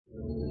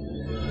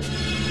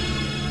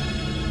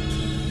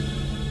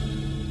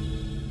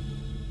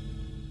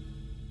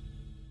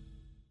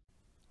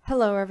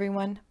Hello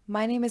everyone,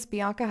 my name is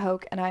Bianca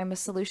Hoke and I am a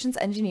Solutions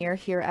Engineer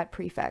here at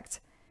Prefect.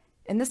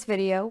 In this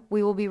video,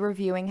 we will be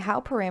reviewing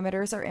how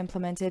parameters are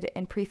implemented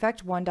in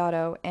Prefect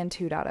 1.0 and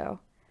 2.0.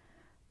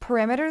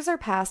 Parameters are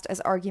passed as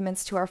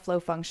arguments to our flow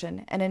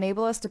function and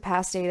enable us to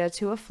pass data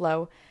to a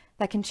flow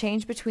that can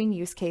change between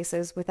use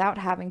cases without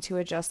having to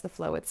adjust the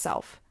flow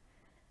itself.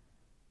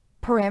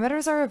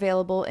 Parameters are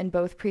available in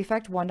both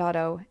Prefect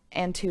 1.0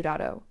 and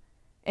 2.0.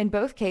 In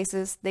both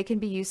cases, they can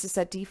be used to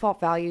set default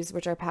values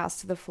which are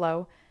passed to the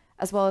flow,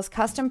 as well as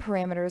custom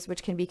parameters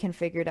which can be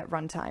configured at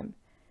runtime.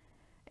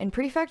 In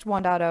Prefect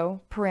 1.0,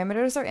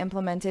 parameters are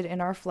implemented in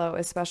our flow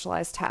as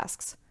specialized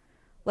tasks.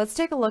 Let's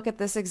take a look at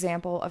this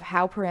example of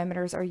how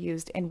parameters are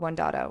used in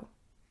 1.0.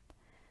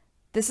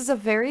 This is a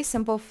very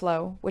simple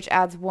flow which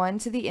adds 1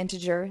 to the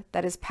integer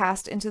that is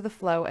passed into the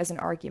flow as an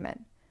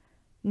argument.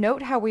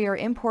 Note how we are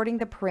importing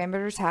the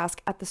parameter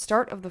task at the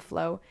start of the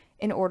flow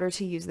in order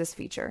to use this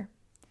feature.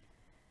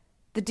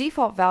 The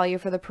default value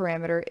for the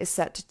parameter is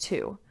set to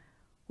 2,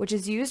 which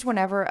is used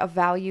whenever a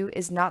value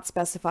is not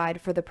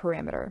specified for the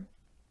parameter.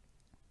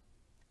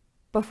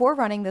 Before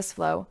running this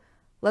flow,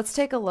 let's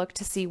take a look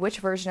to see which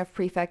version of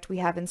Prefect we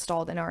have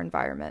installed in our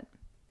environment.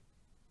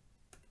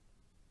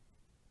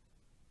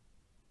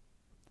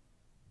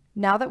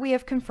 Now that we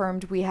have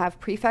confirmed we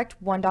have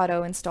Prefect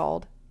 1.0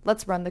 installed,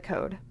 let's run the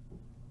code.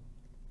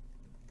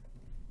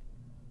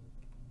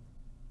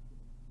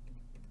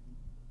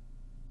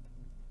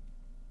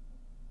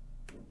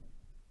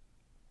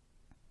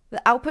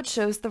 The output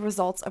shows the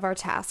results of our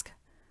task,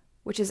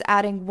 which is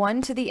adding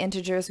 1 to the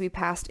integers we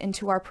passed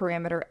into our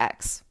parameter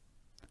x.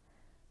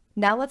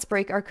 Now let's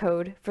break our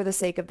code for the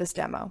sake of this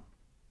demo.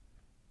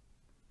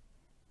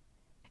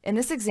 In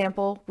this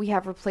example, we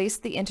have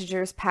replaced the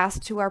integers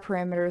passed to our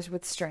parameters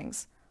with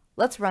strings.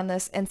 Let's run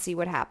this and see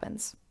what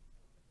happens.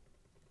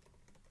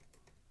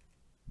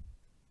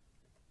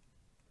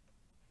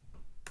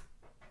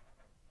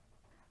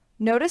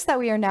 Notice that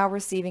we are now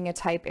receiving a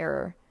type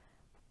error.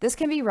 This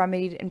can be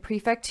remedied in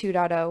Prefect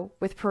 2.0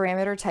 with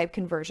parameter type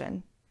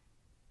conversion.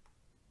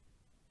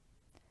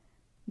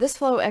 This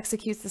flow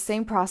executes the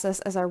same process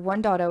as our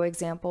 1.0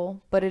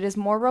 example, but it is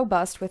more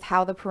robust with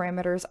how the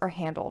parameters are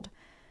handled.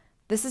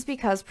 This is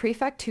because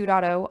Prefect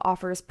 2.0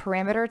 offers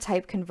parameter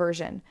type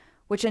conversion,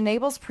 which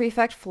enables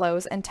Prefect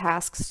flows and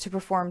tasks to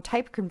perform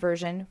type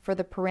conversion for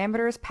the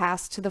parameters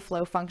passed to the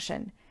flow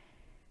function.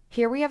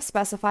 Here we have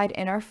specified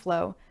in our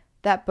flow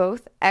that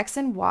both x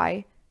and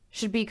y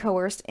should be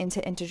coerced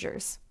into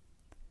integers.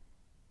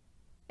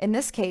 In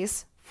this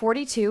case,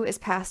 42 is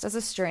passed as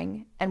a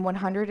string and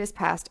 100 is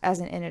passed as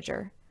an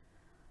integer.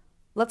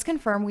 Let's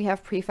confirm we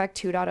have Prefect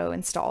 2.0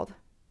 installed.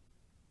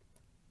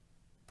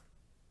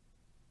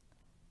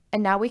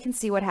 And now we can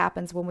see what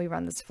happens when we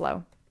run this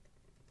flow.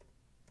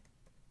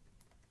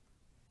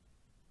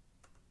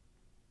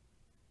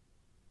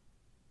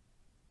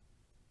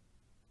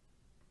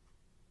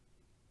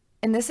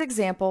 In this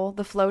example,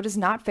 the flow does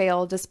not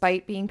fail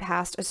despite being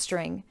passed a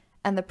string,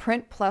 and the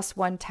print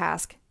 +1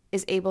 task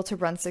is able to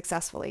run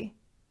successfully.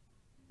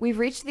 We've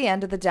reached the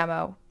end of the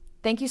demo.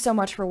 Thank you so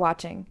much for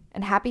watching,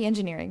 and happy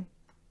engineering!